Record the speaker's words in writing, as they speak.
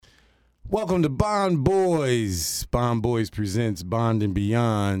Welcome to Bond Boys. Bond Boys presents Bond and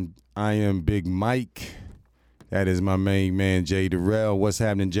Beyond. I am Big Mike. That is my main man, Jay Durrell. What's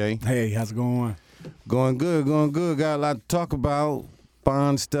happening, Jay? Hey, how's it going? Going good, going good. Got a lot to talk about.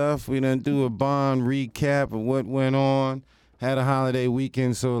 Bond stuff. We done do a Bond recap of what went on. Had a holiday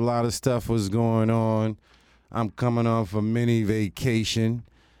weekend, so a lot of stuff was going on. I'm coming off a mini vacation,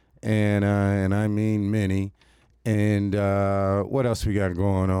 and I mean mini. And what else we got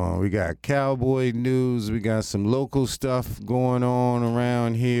going on? We got cowboy news. We got some local stuff going on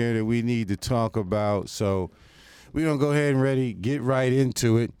around here that we need to talk about. So we're going to go ahead and get right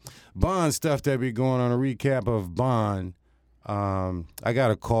into it. Bond stuff that be going on, a recap of Bond. I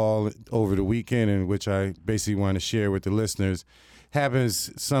got a call over the weekend in which I basically want to share with the listeners.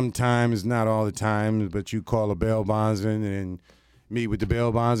 Happens sometimes, not all the time, but you call a bail bondsman and meet with the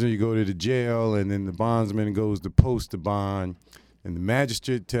bail bondsman, you go to the jail, and then the bondsman goes to post the bond, and the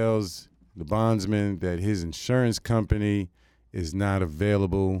magistrate tells the bondsman that his insurance company is not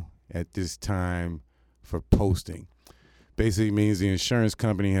available at this time for posting. Basically means the insurance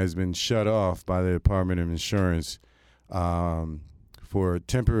company has been shut off by the Department of Insurance for a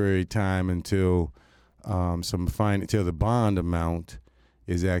temporary time until until the bond amount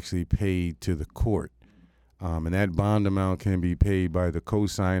is actually paid to the court. And that bond amount can be paid by the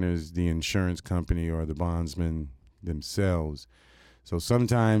co-signers, the insurance company, or the bondsman themselves. So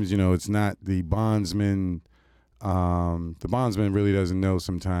sometimes, it's not the bondsman. The bondsman really doesn't know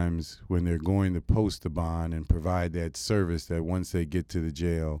sometimes when they're going to post the bond and provide that service that once they get to the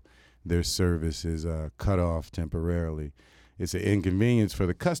jail, their service is cut off temporarily. It's an inconvenience for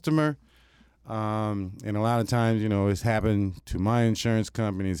the customer. And a lot of times, it's happened to my insurance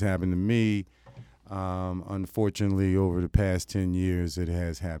company. It's happened to me. Unfortunately, over the past 10 years, it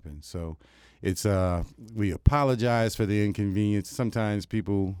has happened. So it's we apologize for the inconvenience. Sometimes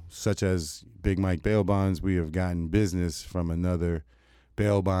people, such as Big Mike Bail Bonds, we have gotten business from another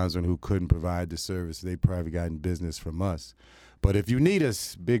bail bondsman who couldn't provide the service. They've probably gotten business from us. But if you need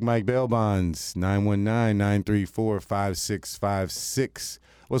us, Big Mike Bail Bonds, 919-934-5656.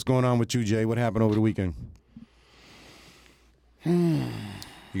 What's going on with you, Jay? What happened over the weekend?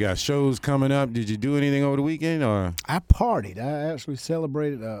 You got shows coming up. Did you do anything over the weekend? Or I partied. I actually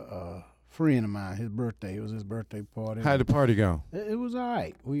celebrated a friend of mine, his birthday. It was his birthday party. How'd the party go? It was all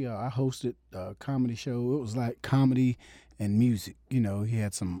right. I hosted a comedy show. It was like comedy and music. He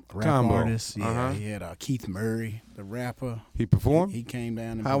had some rap artists. Yeah, He had Keith Murray, the rapper. He performed? He came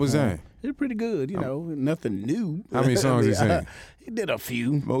down and How was that? It was pretty good, nothing new. How many songs he sang? He did a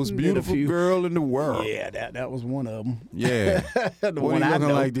few. Most beautiful girl in the world. Yeah, that was one of them. Yeah. The What one he I looking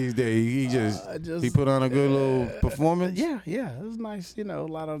know. like these days? He put on a good little performance? Yeah, it was nice. A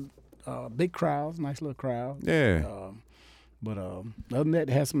lot of big crowds, nice little crowd. Yeah. But other than that,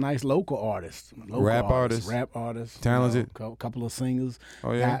 it had some nice local artists. Rap artists? Talented? A couple of singers.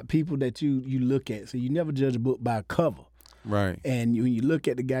 Oh, yeah? Got people that you look at. So you never judge a book by a cover. Right. And when you look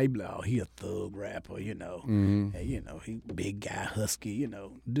at the guy, you be like, oh, he a thug rapper, Mm-hmm. And, he big guy, husky,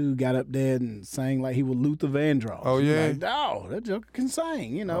 Dude got up there and sang like he was Luther Vandross. Oh, yeah? Like, oh, that joker can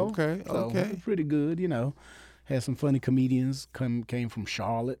sing, Okay, So okay. it was pretty good, Had some funny comedians came from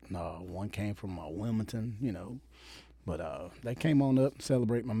Charlotte. One came from Wilmington, But they came on up and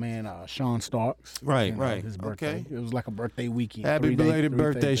celebrate my man Sean Starks. Right, right. His birthday. Okay. It was like a birthday weekend. Happy belated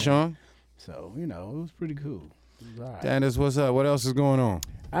birthday, Sean. So, it was pretty cool. It was all right. Dennis, what's up? What else is going on?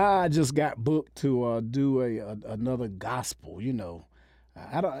 I just got booked to do another gospel.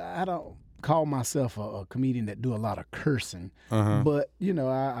 I don't call myself a comedian that do a lot of cursing, but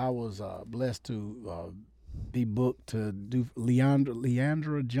I was blessed to be booked to do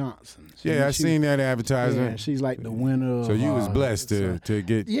Leandra Johnson. I seen that advertisement. Yeah, she's like the winner. So you was blessed to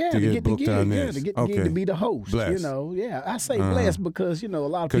get booked on this. To be the host. Blessed. I say blessed because a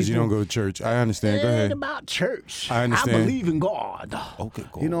lot of people. Because you don't go to church. I understand. It Go ahead. ain't about church. I understand. I believe in God. Okay,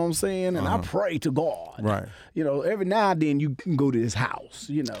 cool. You know what I'm saying? And I pray to God. Right. Every now and then you can go to his house.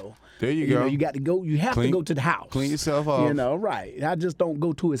 There you go. You got to go. You have to go to the house. Clean yourself off. Right. I just don't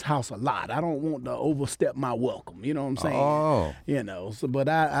go to his house a lot. I don't want to overstep my welcome. You know what I'm saying? Oh. But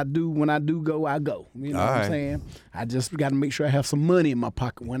I do, when I do go, I go. You know All what right. I'm saying? I just got to make sure I have some money in my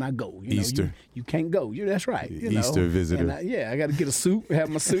pocket when I go. Easter. You can't go. That's right. Easter visitor. And I got to get a suit, have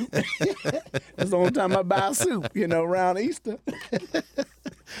my suit. That's the only time I buy a suit, around Easter.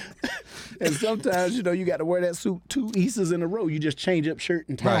 And sometimes, you got to wear that suit 2 Easters in a row. You just change up shirt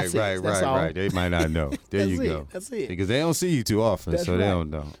and tie. Right. They might not know. There you go. That's it. Because they don't see you too often, That's so right. they don't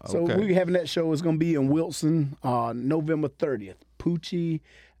know. So Okay. we're having that show. It's going to be in Wilson, November 30th. Poochie,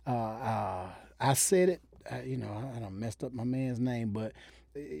 I said it. I done messed up my man's name, but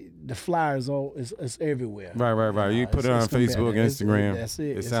the flyers it's everywhere. Right. You put it on Facebook, Instagram. That's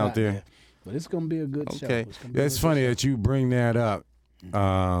it. It's out there. But it's gonna be a good show. Okay, it's funny that you bring that up.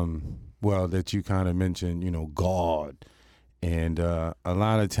 Well, that you kind of mentioned, God, and a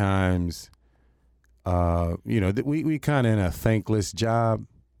lot of times, we kind of in a thankless job.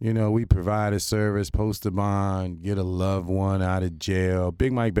 We provide a service, post a bond, get a loved one out of jail.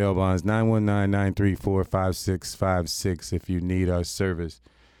 Big Mike Bail Bonds, 919-934-5656 if you need our service.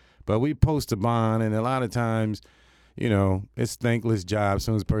 But we post a bond, and a lot of times, it's thankless job. As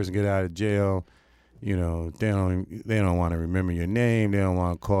soon as a person get out of jail, they don't want to remember your name. They don't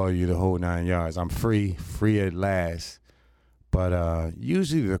want to call you the whole 9 yards. I'm free at last. But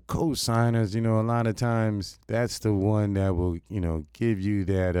usually the co-signers, a lot of times that's the one that will, give you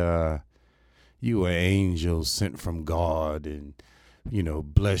that you an angel sent from God and,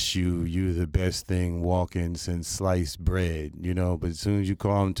 bless you. You're the best thing walking since sliced bread, But as soon as you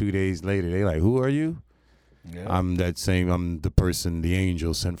call them 2 days later, they like, who are you? Yeah. I'm the person, the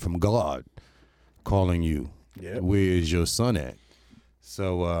angel sent from God calling you. Yep. Where is your son at?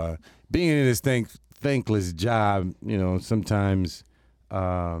 So being in this thankless job, sometimes,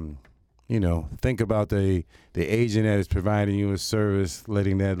 think about the agent that is providing you a service,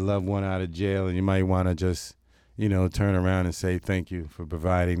 letting that loved one out of jail, and you might want to just, turn around and say thank you for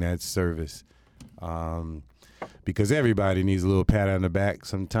providing that service. Because everybody needs a little pat on the back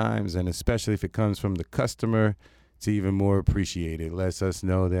sometimes, and especially if it comes from the customer, it's even more appreciated. It lets us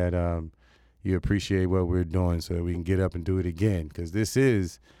know that you appreciate what we're doing so that we can get up and do it again. Because this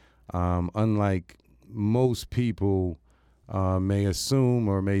is, unlike most people may assume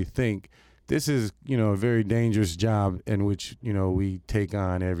or may think, this is, a very dangerous job in which, we take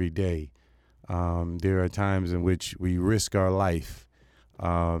on every day. There are times in which we risk our life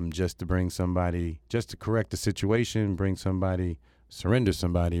just to correct the situation, surrender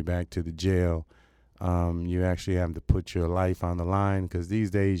somebody back to the jail. You actually have to put your life on the line because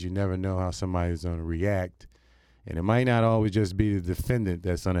these days you never know how somebody's going to react. And it might not always just be the defendant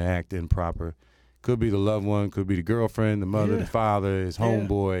that's going to act improper. Could be the loved one, could be the girlfriend, the mother, the father, his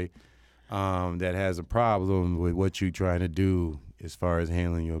homeboy that has a problem with what you're trying to do as far as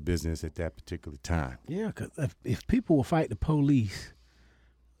handling your business at that particular time. Yeah, because if people will fight the police,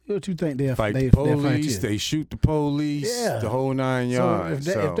 what you think they'll fight the police? They shoot the police, the whole 9 yards.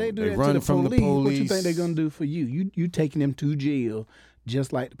 So if they do that run to the from police, the police, what you think they're gonna do for you? You taking them to jail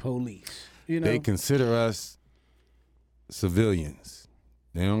just like the police. They consider us civilians.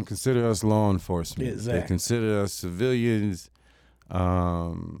 They don't consider us law enforcement. Exactly. They consider us civilians,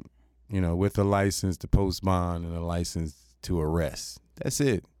 with a license to post bond and a license to arrest. That's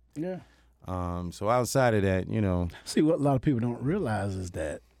it. Yeah. So outside of that, See, what a lot of people don't realize is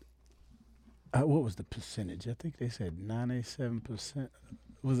that, what was the percentage? I think they said 97%.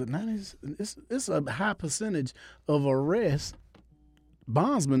 Was it 90? It's a high percentage of arrests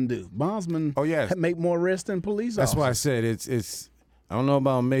bondsmen do. Bondsmen make more arrests than police officers. That's why I said it's I don't know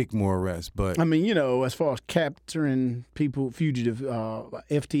about make more arrests, but I mean, as far as capturing people, fugitive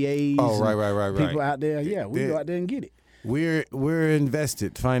FTAs. Oh, right. People out there, we go out there and get it. We're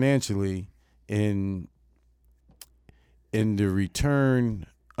invested financially in the return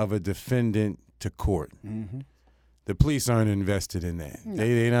of a defendant to court. Mm-hmm. The police aren't invested in that. No.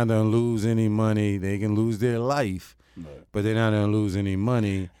 They're not going to lose any money. They can lose their life, but they're not going to lose any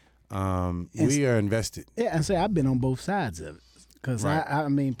money. We are invested. Yeah, and say I've been on both sides of it. Because, I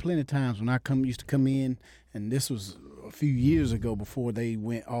mean, plenty of times when I used to come in, and this was a few years ago before they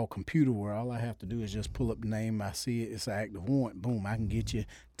went all computer where all I have to do is just pull up the name, I see it, it's an active warrant, boom, I can get you,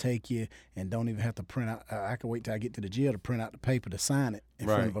 take you, and don't even have to print out. I can wait till I get to the jail to print out the paper to sign it in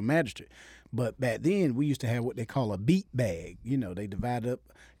front of a magistrate. But back then, we used to have what they call a beat bag. They divided up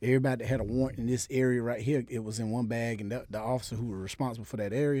everybody that had a warrant in this area right here. It was in one bag, and the officer who was responsible for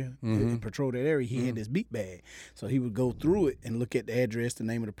that area, patrol that area, he had this beat bag. So he would go through it and look at the address, the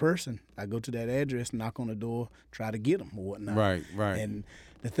name of the person. I go to that address, knock on the door, try to get them or whatnot. Right. And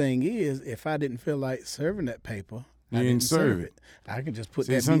the thing is, if I didn't feel like serving that paper, I didn't serve it. I can just put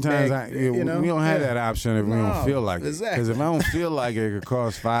See, that sometimes bag, we don't have that option if we don't feel like it. Because if I don't feel like it, it could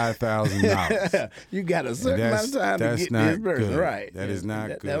cost $5,000. You got a certain amount of time to get this person. Good. Right. That is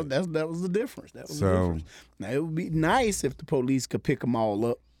not good. That was the difference. That was the difference. Now, it would be nice if the police could pick them all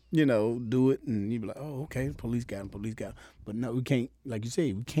up, do it, and you'd be like, oh, okay, the police got them. But no, we can't, like you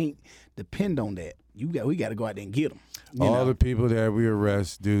said, we can't depend on that. We got to go out there and get them. All the people that we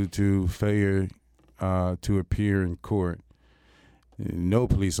arrest due to failure to appear in court, no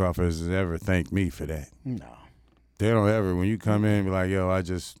police officers ever thank me for that. No. They don't ever, when you come in and be like, yo, I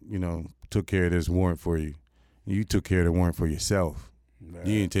just, took care of this warrant for you. You took care of the warrant for yourself.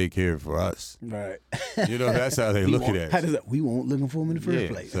 You didn't take care of it for us. Right. You know, that's how they look at it. How does that? We weren't looking for him in the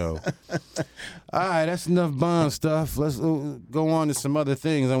first place. So, all right, that's enough Bond stuff. Let's go on to some other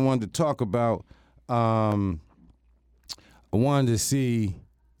things I wanted to talk about. I wanted to see,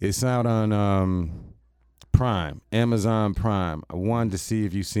 it's out on Prime, Amazon Prime. I wanted to see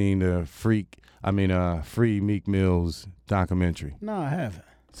if you've seen the Free Meek Mill's documentary. No, I haven't.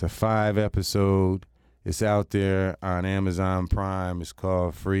 It's a 5-episode. It's out there on Amazon Prime. It's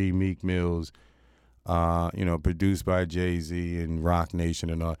called Free Meek Mills. Produced by Jay-Z and Rock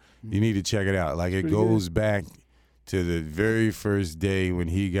Nation and all. You need to check it out. Like, it goes back to the very first day when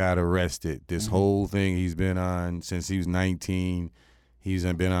he got arrested. This whole thing he's been on since he was 19. He's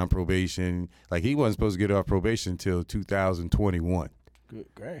been on probation. Like, he wasn't supposed to get off probation until 2021. Good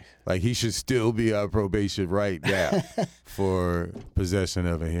gracious. Like, he should still be on probation right now for possession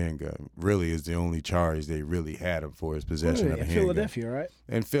of a handgun. Really is the only charge they really had him for, is possession of a handgun. In Philadelphia, right?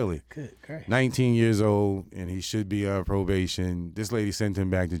 In Philly. Good gracious. 19 years old, and he should be on probation. This lady sent him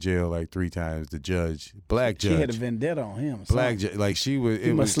back to jail like 3 times. The judge, black judge. She had a vendetta on him. Black judge. Like, she was.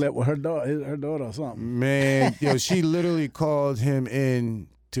 He must slept with her daughter or something. Man, she literally called him in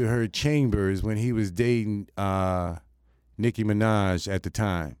to her chambers when he was dating Nicki Minaj at the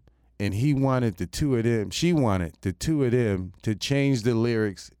time, and she wanted the two of them to change the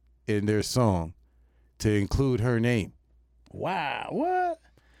lyrics in their song to include her name. Wow, what?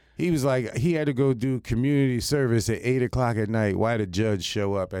 He was like, he had to go do community service at 8:00 at night. Why did the judge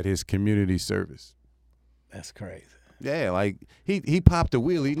show up at his community service? That's crazy. Yeah, like he popped a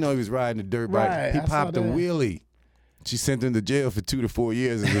wheelie. You know, he was riding a dirt bike. Right, He popped a wheelie. She sent him to jail for 2 to 4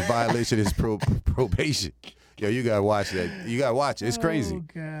 years as a violation of his probation. Yo, you gotta watch that. You gotta watch it. It's crazy. Oh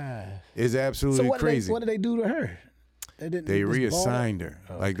God, it's absolutely crazy. What did they do to her? They reassigned her.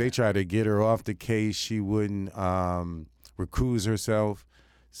 Okay. Like, they tried to get her off the case. She wouldn't recuse herself.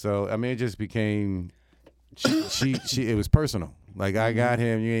 So I mean, it just became. She. It was personal. Like, I got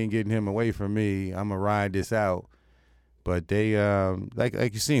him. You ain't getting him away from me. I'm gonna ride this out. But they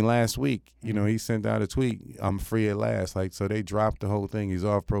like you seen last week. You know, he sent out a tweet. I'm free at last. Like, so they dropped the whole thing. He's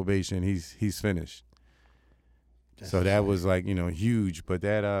off probation. He's finished. So that was, like, huge. But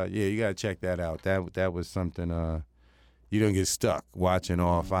that, you got to check that out. That was something, you don't get stuck watching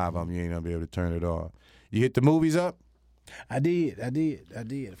all 5 of them. You ain't going to be able to turn it off. You hit the movies up? I did,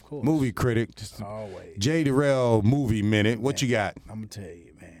 of course. Movie critic. Always. J. Durrell Movie Minute. What you got? I'm going to tell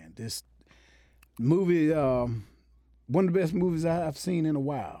you, man. This movie, one of the best movies I've seen in a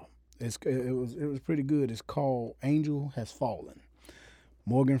while. It was pretty good. It's called Angel Has Fallen.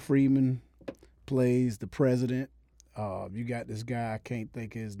 Morgan Freeman plays the president. You got this guy, I can't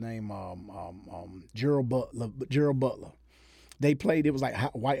think of his name, Gerald Butler. They played, it was like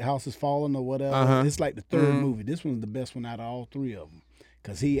White House Is Falling or whatever. Uh-huh. It's like the third movie. This one's the best one out of all 3 of them.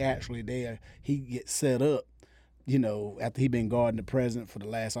 Because he gets set up, after he been guarding the president for the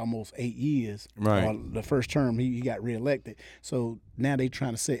last almost 8 years. Right. The first term, he got reelected. So now they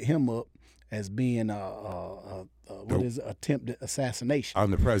trying to set him up as being attempted assassination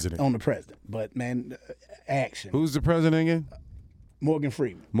on the president. But man, action. Who's the president again? Morgan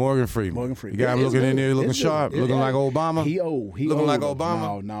Freeman. You got him looking in there, looking sharp, looking like Obama. He old. Looking like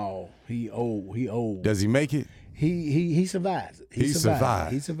Obama. No, he old. Does he make it? He survives it. He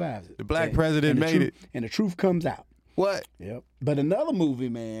survives it. The black president made it, and the truth comes out. What? Yep. But another movie,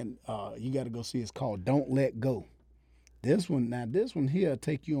 man, you got to go see. It's called Don't Let Go. This one here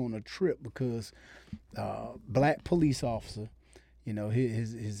take you on a trip because black police officer,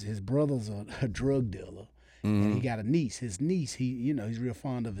 his brother's a drug dealer, and he got a niece. His niece, he's real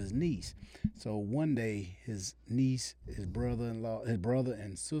fond of his niece. So one day, his niece, his brother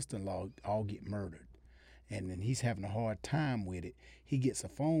and sister-in-law all get murdered, and then he's having a hard time with it. He gets a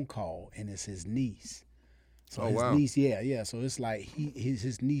phone call, and it's his niece. So niece, yeah. So it's like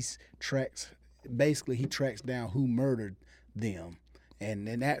his niece tracks down who murdered them,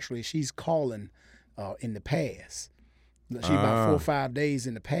 and actually she's calling in the past. She about 4 or 5 days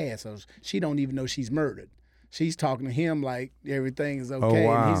in the past, so she don't even know she's murdered. She's talking to him like everything is okay,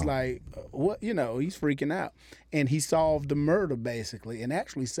 and he's like, what? He's freaking out, and he solved the murder basically, and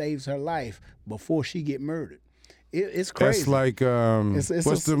actually saves her life before she get murdered. It's crazy. That's like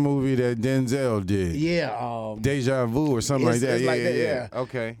what's the movie that Denzel did? Yeah, Deja Vu or something like that. Yeah.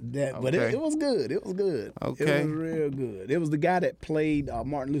 Okay. But it was good. It was good. Okay. It was real good. It was the guy that played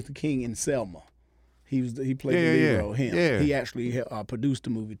Martin Luther King in Selma. He played the lead role. Him. Yeah. He actually produced the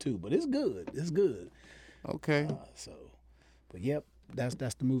movie too. But it's good. It's good. Okay. But yep, that's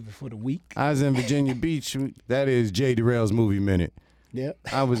the movie for the week. I was in Virginia Beach. That is J. Durrell's Movie Minute. Yep.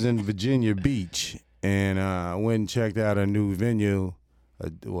 I was in Virginia Beach. And I went and checked out a new venue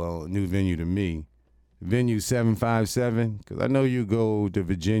a new venue to me. Venue 757, because I know you go to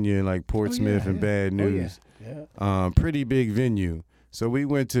Virginia and like Portsmouth and Bad News. Pretty big venue. So we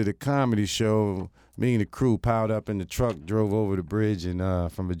went to the comedy show. Me and the crew piled up in the truck, drove over the bridge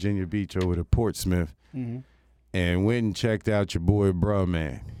and from Virginia Beach over to Portsmouth, and went and checked out your boy Bruh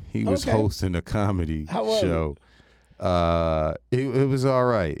Man. He was hosting a comedy show. It was all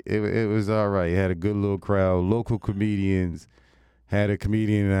right. It was all right. He had a good little crowd, local comedians. Had a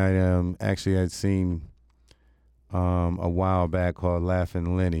comedian that I actually had seen a while back called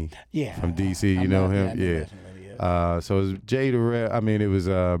Laughing Lenny from DC. You know him? Yeah. So it was Jay Durrell. I mean, it was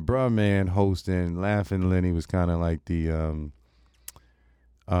Bruh Man hosting. Laughing Lenny was kind of like the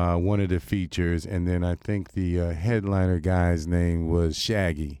one of the features, and then I think the headliner guy's name was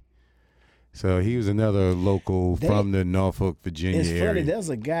Shaggy. So he was another local from the Norfolk, Virginia area. It's funny. There's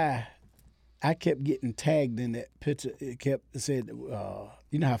a guy. I kept getting tagged in that picture. It said,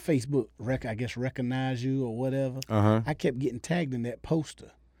 you know how Facebook, recognize you or whatever? I kept getting tagged in that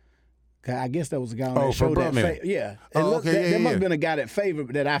poster. I guess that was the guy on that show that there must have been a guy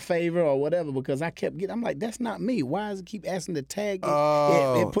that I favor or whatever, because I kept getting, I'm like, that's not me. Why does it keep asking to tag it?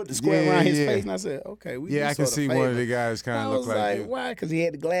 And put the square around his face, and I said, okay, I can see one of the guys kind of look like you. Why? Because he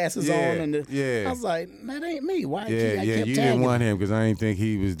had the glasses on, and I was like, that ain't me. Why? You didn't want him because I didn't think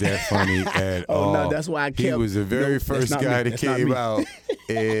he was that funny at all. No, that's why I kept. He was the very first guy that came out,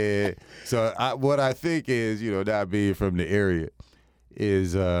 and so what I think is, not being from the area,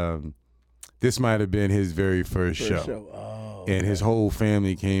 is. This might have been his very first show. Oh, and his whole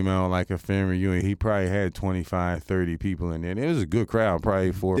family came out like a family reunion. He probably had 25, 30 people in there. And it was a good crowd,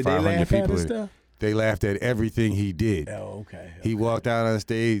 probably 400 or 500 people in there. They laughed at everything he did. Oh, okay. He walked out on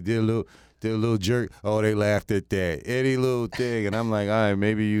stage, did a little jerk. Oh, they laughed at that. Any little thing. And I'm like, all right,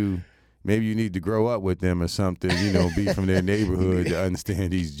 maybe you need to grow up with them or something, be from their neighborhood to understand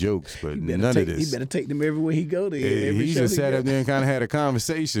these jokes, but none of this. He better take them everywhere he go to. He just sat up there and kind of had a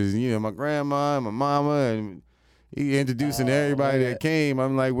conversation. My grandma and my mama, and he introducing everybody that came.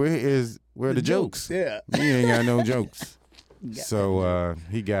 I'm like, where are the jokes? Yeah. He ain't got no jokes. So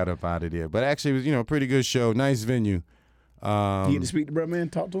he got up out of there. But actually, it was, a pretty good show. Nice venue. You get to speak to Bruh Man,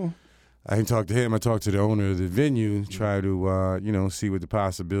 talk to him? I didn't talk to him. I talked to the owner of the venue, try to, see what the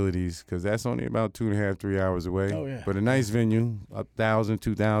possibilities, because that's only about 2.5, 3 hours away. Oh, yeah. But a nice venue, 1,000,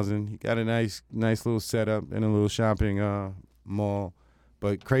 2,000. He got a nice little setup in a little shopping mall,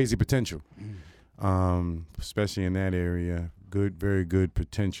 but crazy potential, especially in that area. Good, very good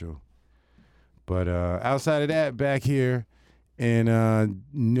potential. But outside of that, back here in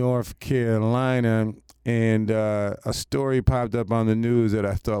North Carolina, and a story popped up on the news that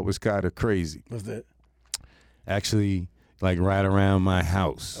I thought was kind of crazy. What's that? Actually, like right around my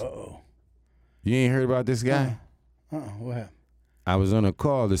house. Uh-oh. You ain't heard about this guy? What happened? I was on a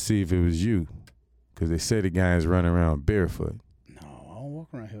call to see if it was you, because they said the guy's running around barefoot. No, I don't walk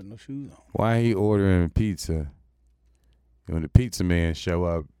around here with no shoes on. Why he ordering pizza? When the pizza man show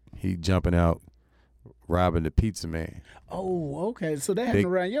up, he jumping out, robbing the pizza man. Oh, okay. So that happened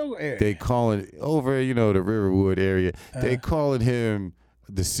around your area. They call it over, the Riverwood area. They calling him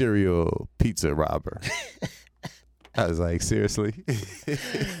the serial pizza robber. I was like, seriously? But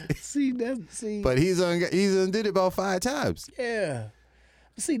he's did it about 5 times. Yeah.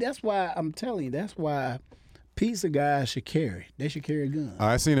 See, that's why I'm telling you. That's why pizza guys should carry. They should carry a gun.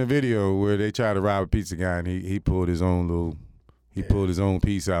 I seen a video where they tried to rob a pizza guy, and he pulled his own pulled his own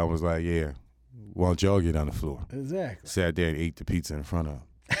piece out and was like, yeah. Why don't y'all get on the floor? Exactly. Sat there and ate the pizza in front of him.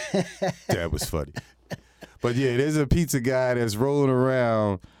 That was funny. But yeah, there's a pizza guy that's rolling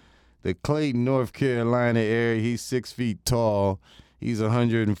around the Clayton, North Carolina area. He's 6 feet tall. He's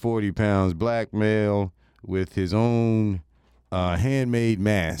 140 pounds, black male with his own handmade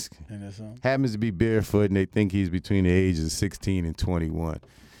mask. Happens to be barefoot, and they think he's between the ages of 16 and 21.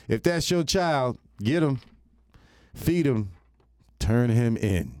 If that's your child, get him, feed him, turn him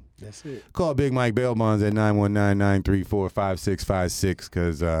in. That's it. Call Big Mike Bail-Bonds at 919-934-5656,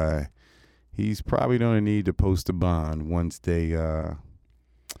 because he's probably going to need to post a bond once they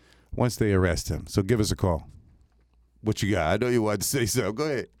arrest him. So give us a call. What you got? I know you wanted to say something. Go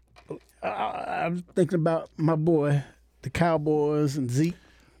ahead. I'm thinking about my boy, the Cowboys, and Zeke.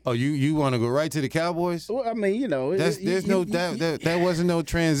 Oh, you want to go right to the Cowboys? Well, I mean, that wasn't no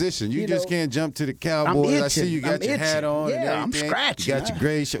transition. You just can't jump to the Cowboys. I see you got your hat on. Yeah, I'm scratching. You got your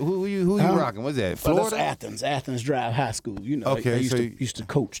gray shirt. Who you rocking? What's that? Florida? Well, that's Athens Drive High School. Okay, I used to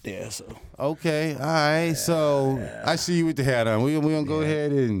coach there. So okay, all right. So I see you with the hat on. We're gonna go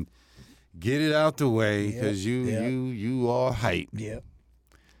ahead and get it out the way, because you all hype. Yep.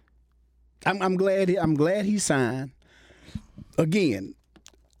 I'm glad he signed. Again,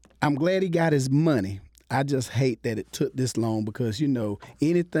 I'm glad he got his money. I just hate that it took this long because, you know,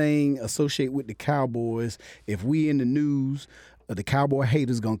 anything associated with the Cowboys, if we in the news, the Cowboy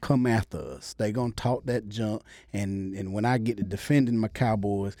haters going to come after us. They going to talk that junk. And when I get to defending my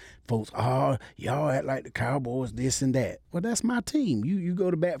Cowboys, folks, oh, y'all act like the Cowboys this and that. Well, that's my team. You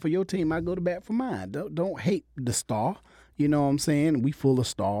go to bat for your team. I go to bat for mine. Don't hate the star. You know what I'm saying? We full of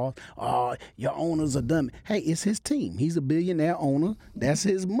stars. Oh, your owner's a dummy. Hey, it's his team. He's a billionaire owner. That's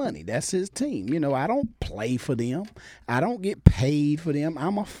his money. That's his team. You know, I don't play for them. I don't get paid for them.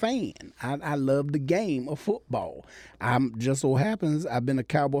 I'm a fan. I love the game of football. I'm just so happens I've been a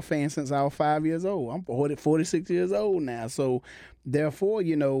Cowboy fan since I was 5 years old. I'm 46 years old now. So, therefore,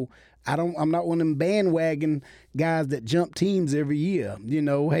 you know, I'm not one of them bandwagon guys that jump teams every year. You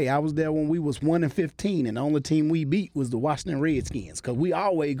know, hey, I was there when we was 1-15, and the only team we beat was the Washington Redskins because we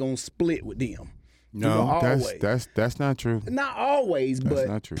always gonna split with them. No, that's not true. Not always, that's but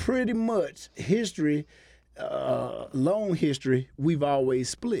not true. Pretty much history, long history, we've always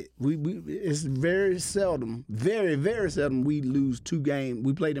split. It's very seldom, very, very seldom we lose 2 games.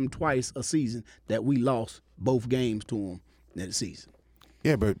 We play them twice a season that we lost both games to them that season.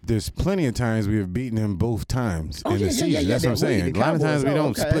 Yeah, but there's plenty of times we have beaten him both times in the season. Yeah, That's what I'm saying. A lot of times we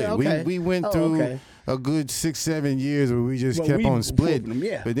don't split. Okay. We went through a good 6-7 years where we just kept on splitting.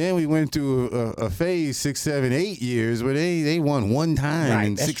 Yeah. But then we went through a phase 6, 7, 8 years where they won one time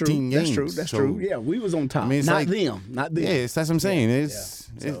in 16 games. That's true. Yeah, we was on top. I mean, not them. Yeah, that's what I'm saying.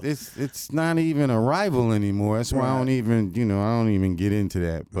 It's not even a rival anymore. That's why I don't even get into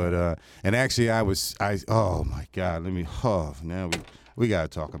that. But and actually oh my God, now we got to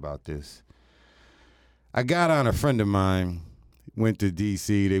talk about this. I got on a friend of mine, went to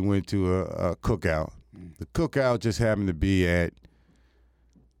D.C. They went to a cookout. The cookout just happened to be at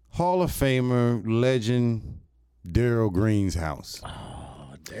Hall of Famer, legend, Darryl Green's house.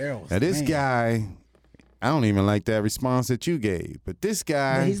 Oh, Darryl. Now, this guy, I don't even like that response that you gave, but this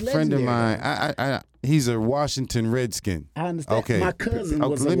guy, friend of mine, he's a Washington Redskin. I understand. Okay. My cousin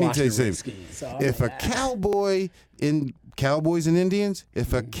was a Washington Redskin. So if a cowboy in Cowboys and Indians,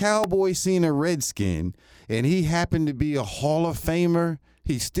 if a cowboy seen a Redskin and he happened to be a Hall of Famer,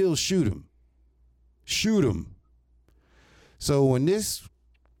 he still shoot him. Shoot him. So when this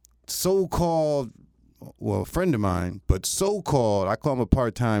so-called, well, friend of mine, but so-called, I call him a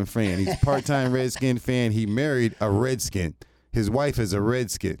part-time fan. He's a part-time Redskin fan. He married a Redskin. His wife is a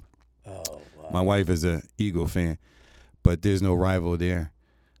Redskin. Oh, wow. My wife is a Eagle fan, but there's no rival there.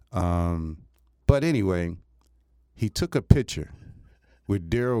 But anyway, he took a picture with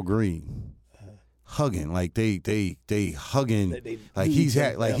Darryl Green, hugging like they hugging like he's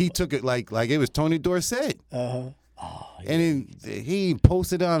had like he took it like it was Tony Dorsett. Oh, yeah. And then he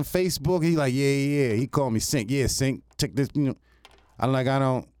posted it on Facebook. He like yeah. He called me Sink. Yeah, Sink. Check this. I'm like I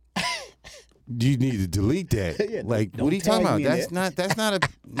don't. You need to delete that. Yeah, like what are you talking about? That's not a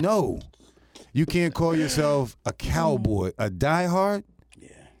no. You can't call yourself a cowboy, a diehard.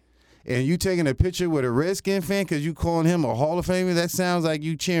 And you taking a picture with a Redskin fan because you calling him a Hall of Famer? That sounds like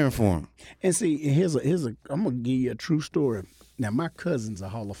you cheering for him. And see, here's a. I'm gonna give you a true story. Now, my cousin's a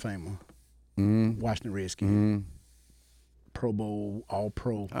Hall of Famer, Washington Redskin, Pro Bowl, All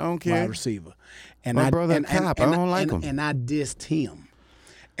Pro, I don't care. wide receiver. And my brother a cop. I don't like him. And I dissed him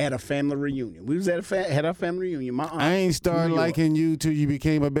at a family reunion. We was at our family reunion. My aunt, I ain't started liking you till you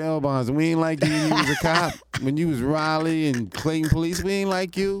became a bail bondsman. We ain't like you when you was a cop. When you was Raleigh and Clayton Police, we ain't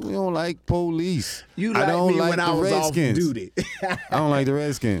like you. We don't like police. You like me when I was Redskins. Off duty. I don't like the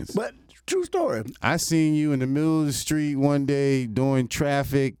Redskins. But true story. I seen you in the middle of the street one day doing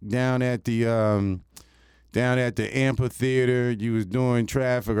traffic down at the amphitheater. You was doing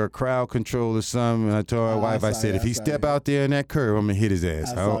traffic or crowd control or something. And I told my wife, I said, if he step out there in that curve, I'm going to hit his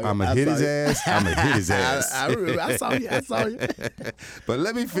ass. I'm going to hit his ass. I'm going to hit his ass. I saw you. But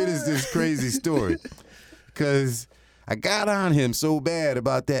let me finish this crazy story. Because I got on him so bad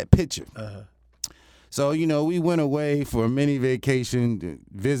about that picture. So, we went away for a mini vacation to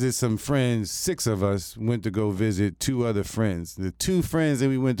visit some friends. 6 of us went to go visit 2 other friends. The 2 friends that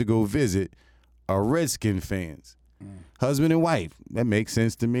we went to go visit are Redskin fans. Husband and wife. That makes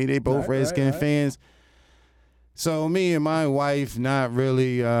sense to me. They both Redskin fans. So me and my wife not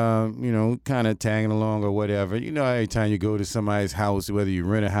really, kind of tagging along or whatever. Every time you go to somebody's house, whether you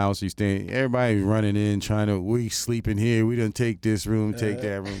rent a house or you stay, everybody's running in we sleeping here. We done take this room, take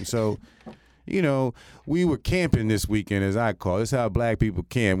that room. So, we were camping this weekend, as I call it. That's how black people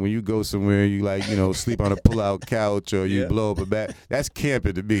camp. When you go somewhere, you sleep on a pull-out couch or you blow up a back. That's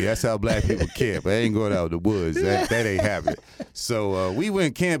camping to me. That's how black people camp. I ain't going out in the woods. That ain't happening. So we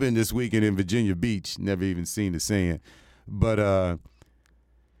went camping this weekend in Virginia Beach. Never even seen the sand. But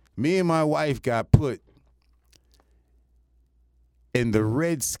Me and my wife got put in the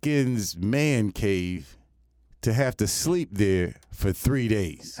Redskins man cave to have to sleep there for 3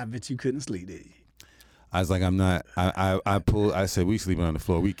 days. I bet you couldn't sleep there. I was like, I'm not. I said, we sleeping on the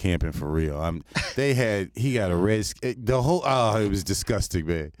floor. We camping for real. He got a it was disgusting,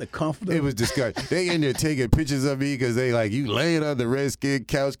 man. The comforter. It was disgusting. They in there taking pictures of me because they like, you laying on the Redskin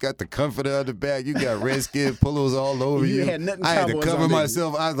couch, got the comforter on the back, you got Redskin pillows all over you. Had nothing I had to Cowboys cover on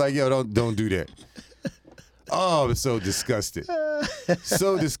myself. I was like, yo, don't do that. Oh, I was so disgusted.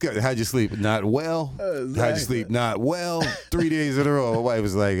 So disgusted. How'd you sleep? Not well. Exactly. How'd you sleep? Not well. 3 days in a row. My wife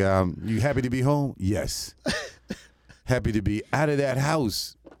was like, you happy to be home? Yes. Happy to be out of that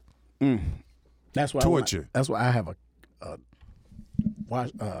house. That's why Torture. That's why I have a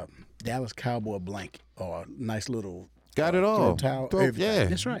Dallas Cowboy blanket or a nice little Got it all. towel. Yeah,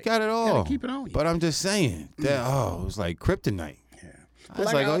 That's right. Got it all. Gotta keep it on you. But I'm just saying that. Oh, it was like kryptonite. I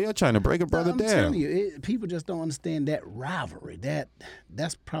was Like, like, you're trying to break a brother I'm down. telling you, people just don't understand that rivalry.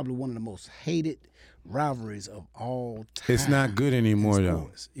 That's probably one of the most hated rivalries of all time. It's not good anymore, though.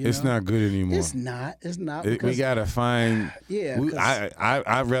 sports, It's not good anymore. It's not. It's not. We because- gotta find. Yeah,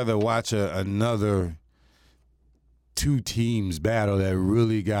 I'd rather watch another two teams battle that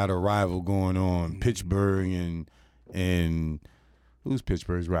really got a rival going on. Pittsburgh and who's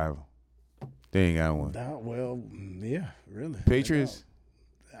Pittsburgh's rival? They ain't got one. Well, yeah, really. Patriots.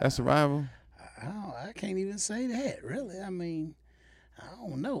 That's a rival. I can't even say that, really. I mean, I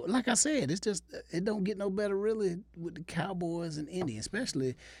don't know. Like I said, it's just it don't get no better, really, with the Cowboys and Indians,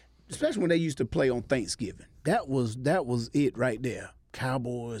 especially when they used to play on Thanksgiving. That was it right there.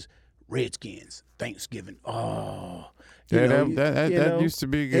 Cowboys, Redskins, Thanksgiving. Oh, that used to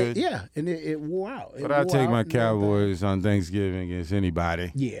be good. And it wore out. But I take my Cowboys on Thanksgiving against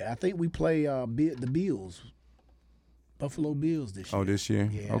anybody. Yeah, I think we play the Bills. Buffalo Bills this year. Oh, this year?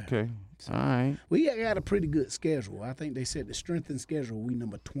 Yeah. Okay. All right. We got a pretty good schedule. I think they said the strengthened schedule, we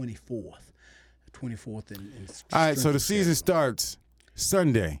number 24th. 24th in all right, so the season starts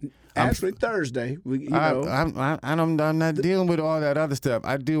Sunday. Actually, Thursday. I'm not dealing with all that other stuff.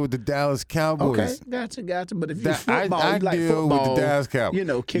 I deal with the Dallas Cowboys. Okay, gotcha. But if you're football, I you like deal football, with the Dallas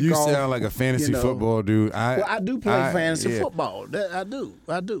Cowboys. Kick you off. sound like a fantasy football dude. I do play fantasy yeah. football. I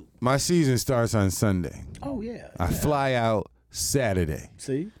do. My season starts on Sunday. Oh, yeah. I fly out Saturday.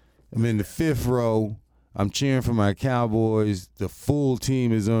 See? I'm in the fifth row. I'm cheering for my Cowboys. The full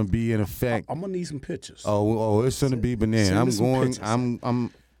team is going to be in effect. I'm going to need some pictures. Oh, it's going to be banana. I'm going.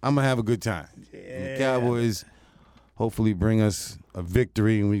 I'm gonna have a good time. Yeah. The Cowboys hopefully bring us a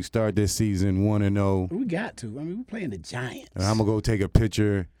victory and we start this season 1-0. We got to. I mean, we're playing the Giants. And I'm gonna go take a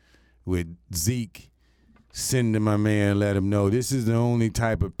picture with Zeke, send to my man, let him know this is the only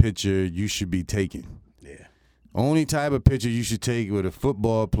type of picture you should be taking. Yeah. Only type of picture you should take with a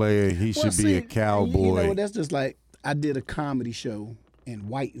football player. He should be a Cowboy. You know, that's just like I did a comedy show in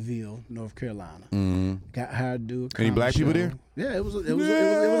Whiteville, North Carolina. Mm-hmm. Got hired to do a comedy Any black people show. there? Yeah, it was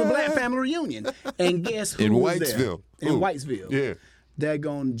a black family reunion. And guess who In was Whitesville. there? In Who? Whitesville. Yeah.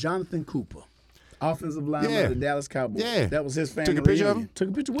 Daggone Jonathan Cooper, offensive lineman Yeah. of the Dallas Cowboys. Yeah. That was his family Took a picture of reunion. him? Took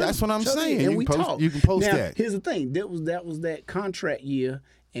a picture with That's him. what I'm Sure saying. did. And You we can post- talked. you can post now, that. Here's the thing. That was that contract year.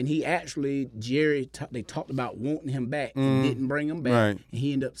 And he actually, they talked about wanting him back and didn't bring him back. Right. And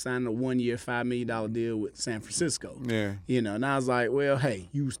he ended up signing a 1-year, $5 million deal with San Francisco. Yeah. And I was like, well, hey,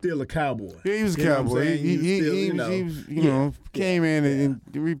 you were still a Cowboy. Yeah, he was a You know what I'm Cowboy. saying? He was, came in and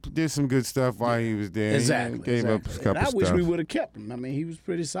did some good stuff while he was there. Exactly. He gave up a couple And I wish stuff. we would have kept him. I mean, he was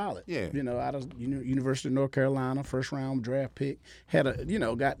pretty solid. Yeah. Out of University of North Carolina, first round draft pick.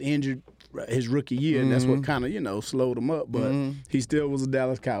 Got injured his rookie year, and that's what kind of slowed him up. But he still was a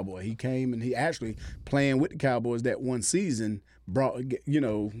Dallas Cowboy. He came and he actually playing with the Cowboys that one season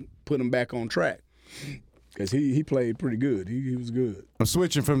put him back on track. Because he played pretty good. He was good. I'm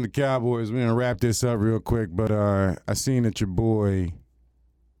switching from the Cowboys. We're going to wrap this up real quick, but I seen that your boy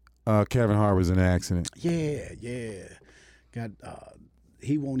Kevin Hart was in an accident. Yeah.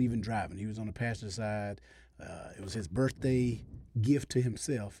 He won't even driving. He was on the passenger side. It was his birthday gift to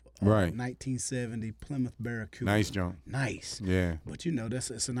himself. Right. 1970 Plymouth Barracuda. Nice, John. Nice. Yeah. But it's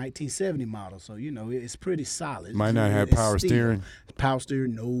a 1970 model, so it's pretty solid. Might not have It's power steel. steering. Power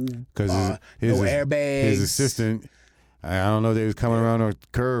steering, no. Because no airbags. His assistant, I don't know, they was coming around a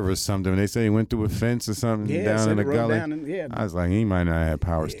curve or something. They say he went through a fence or something down in the gully. I was like, he might not have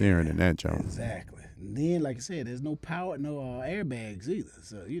power steering in that, John. Exactly. And then, like I said, there's no power, no airbags either.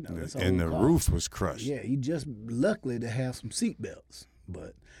 So, it's a And whole the car. roof was crushed. Yeah, he just luckily to have some seat belts.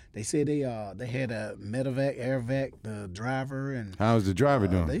 But they said they had a medevac, airvac, the driver, and how's the driver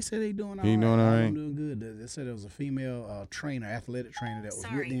doing? They said they doing all he right. doing all right? Doing good. They said there was a female trainer, athletic trainer that was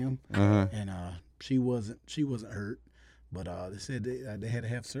with them, and she wasn't hurt, but they said they had to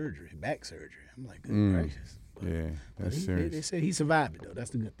have surgery, back surgery. I'm like, good gracious. Yeah, that's serious. They said he survived it, though.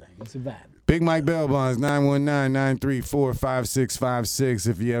 That's the good thing. He survived it. Big Mike Bail Bonds, 919-934-5656.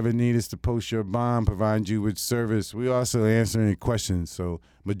 If you ever need us to post your bond, provide you with service. We also answer any questions. So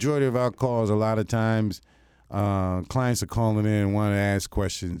majority of our calls, a lot of times, clients are calling in and want to ask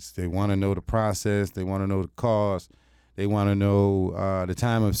questions. They want to know the process. They want to know the cost. They want to know the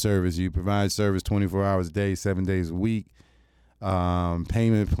time of service. You provide service 24 hours a day, 7 days a week,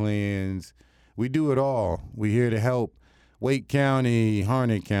 payment plans. We do it all. We're here to help. Wake County,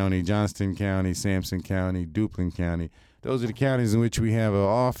 Harnett County, Johnston County, Sampson County, Duplin County. Those are the counties in which we have an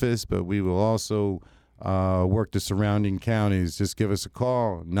office, but we will also work the surrounding counties. Just give us a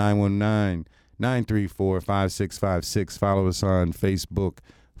call, 919-934-5656. Follow us on Facebook.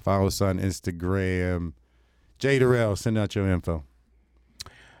 Follow us on Instagram. Jay Durrell, send out your info.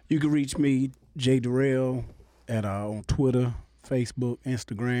 You can reach me, Jay Durrell, on Twitter, Facebook,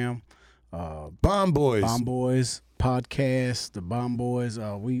 Instagram. Bomb Boys podcast, the Bomb Boys.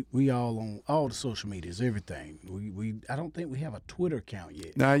 We all on all the social medias, everything. We I don't think we have a Twitter account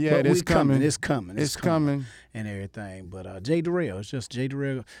yet. Not yet. It's coming. It's coming. It's coming and everything. But Jay Durrell, it's just Jay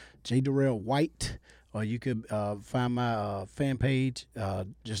Durrell White. Or you could find my fan page,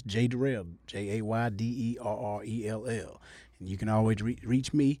 just Jay Durrell, JayDerrell. And you can always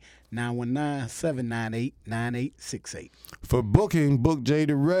reach me, 919-798-9868. For booking, book Jay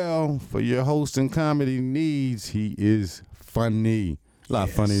Durrell for your host and comedy needs. He is funny. A lot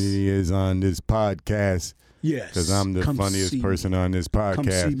funnier than he is on this podcast. Yes. Because I'm the funniest person on this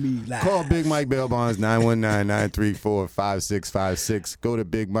podcast. Come see me live. Call Big Mike Bail Bonds, 919-934-5656. Go to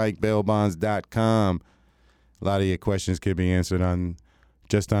BigMikeBailBonds.com. A lot of your questions can be answered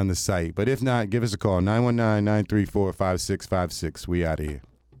just on the site. But if not, give us a call, 919-934-5656. We out of here.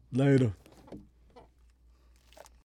 Later.